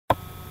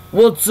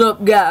What's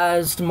up,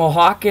 guys?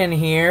 Mohawken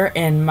here.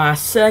 In my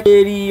second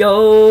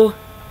video,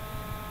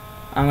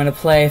 I'm gonna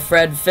play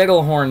Fred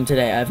Figglehorn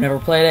today. I've never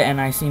played it, and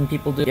I've seen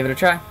people give it a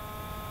try.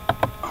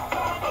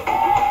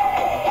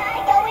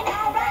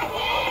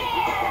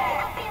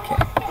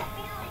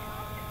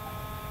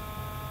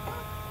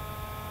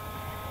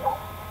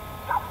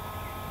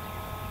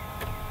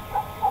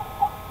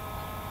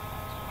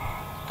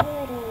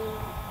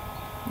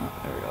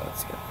 There we go.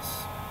 Let's get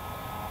this.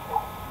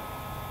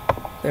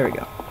 There we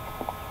go.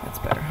 That's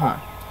better, huh?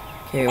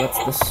 Okay,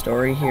 what's the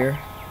story here?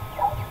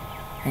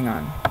 Hang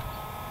on.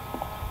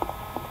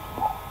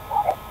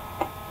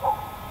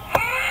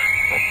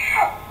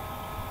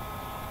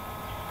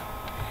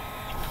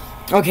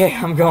 Okay,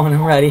 I'm going.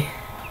 I'm ready.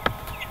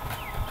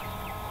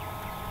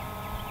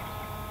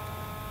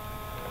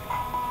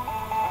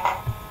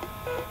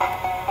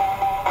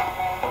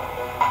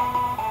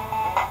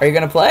 Are you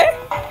gonna play?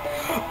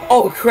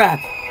 Oh, crap.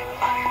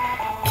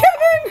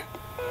 Kevin!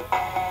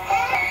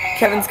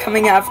 Kevin's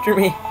coming after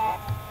me.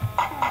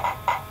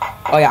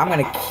 Oh, yeah, I'm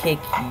gonna kick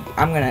you.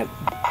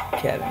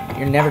 Kevin,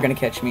 you're never gonna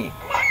catch me.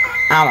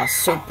 I'm a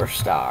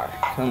superstar.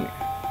 Come here.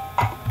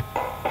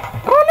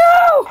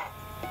 Oh,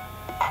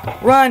 no!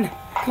 Run!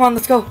 Come on,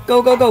 let's go.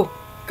 Go, go, go.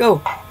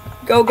 Go.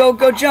 Go, go,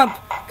 go, jump.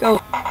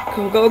 Go.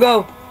 Go, go,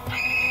 go.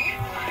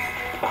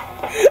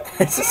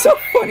 This is so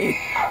funny.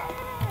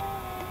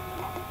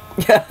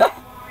 Yeah.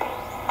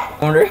 I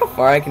wonder how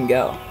far I can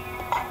go.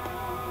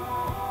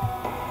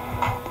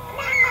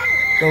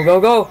 Go, go,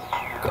 go.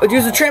 Go,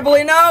 use the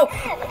trampoline. No!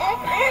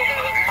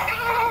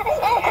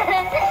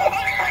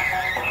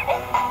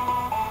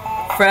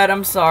 Fred,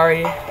 I'm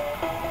sorry. No,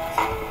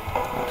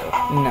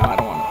 I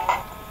don't want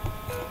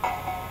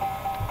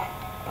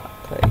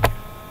to play.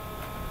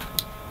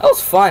 That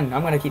was fun.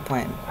 I'm going to keep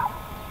playing.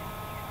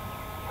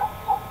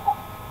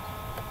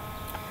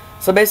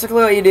 So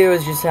basically what you do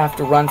is you just have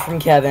to run from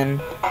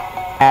Kevin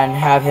and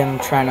have him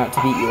try not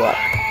to beat you up.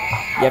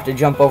 You have to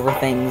jump over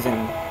things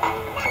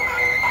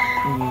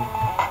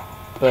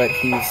but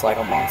he's like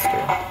a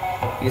monster.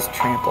 He just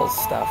tramples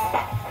stuff.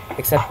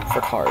 Except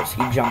for cars.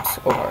 He jumps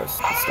over cars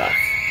and stuff.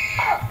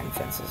 And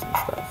fences and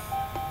stuff.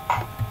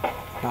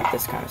 Not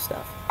this kind of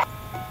stuff.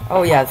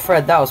 Oh yeah,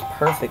 Fred, that was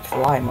perfect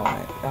fly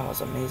moment. That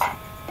was amazing.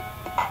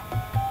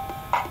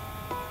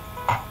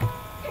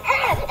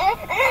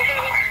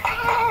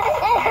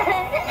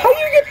 How do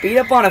you get beat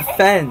up on a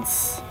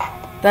fence?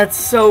 That's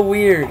so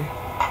weird.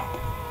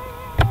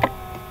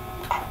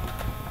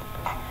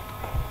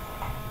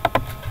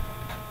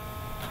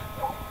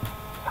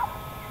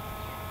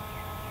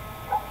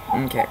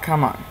 Okay,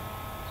 come on.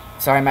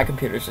 Sorry, my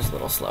computer's just a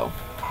little slow.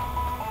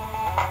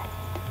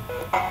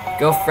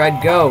 Go,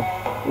 Fred, go.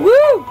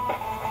 Woo!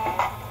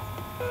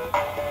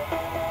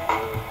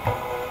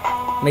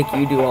 Make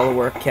you do all the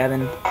work,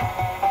 Kevin.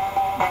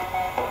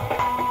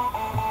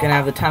 Gonna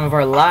have the time of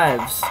our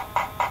lives.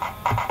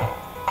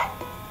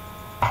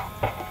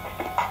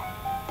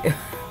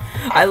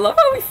 I love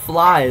how he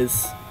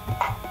flies.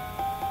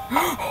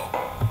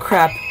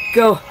 Crap.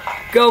 Go.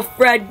 Go,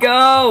 Fred,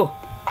 go!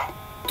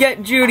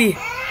 Get Judy.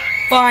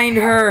 Find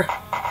her.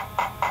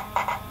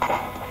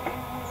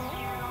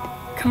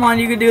 Come on,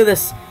 you can do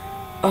this.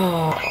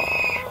 Oh.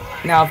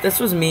 Now, if this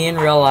was me in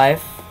real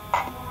life,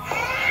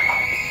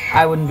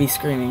 I wouldn't be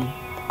screaming.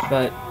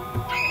 But,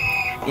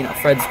 you know,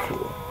 Fred's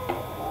cool.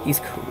 He's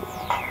cool.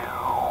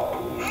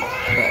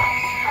 But,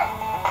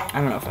 I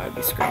don't know if I would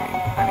be screaming.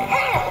 I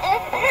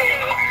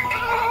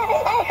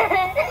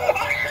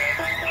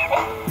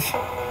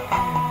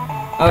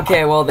mean...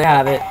 Okay, well, they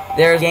have it.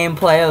 There's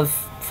gameplay of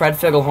Fred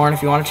Figglehorn.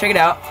 If you want to check it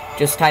out,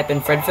 just type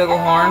in Fred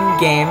Figglehorn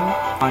game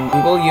on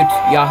Google,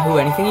 YouTube, Yahoo,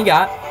 anything you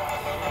got,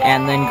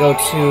 and then go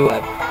to,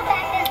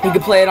 you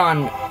can play it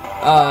on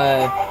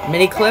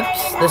mini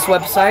clips, this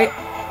website,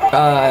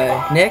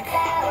 Nick,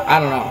 I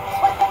don't know,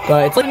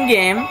 but it's a fun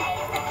game,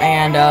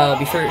 and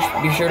be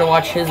sure to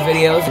watch his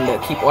videos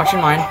and keep watching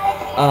mine.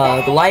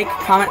 Like,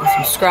 comment,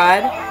 and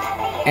subscribe,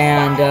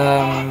 and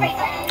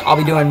I'll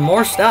be doing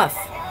more stuff.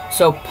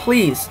 So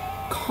please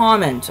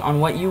comment on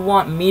what you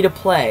want me to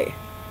play.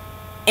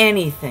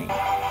 Anything,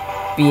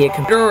 be it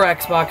computer or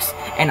Xbox,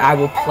 and I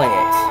will play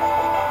it.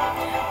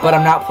 But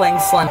I'm not playing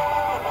Slend.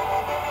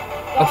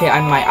 Okay, I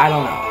might. I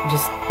don't know.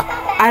 Just,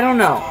 I don't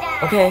know.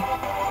 Okay,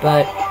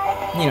 but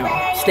you know,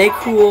 stay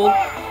cool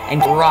and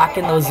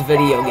rockin' those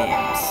video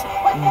games.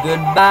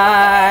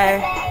 Goodbye.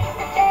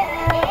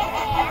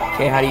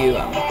 Okay, how do you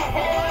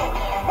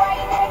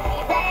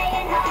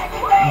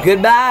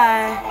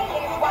Goodbye.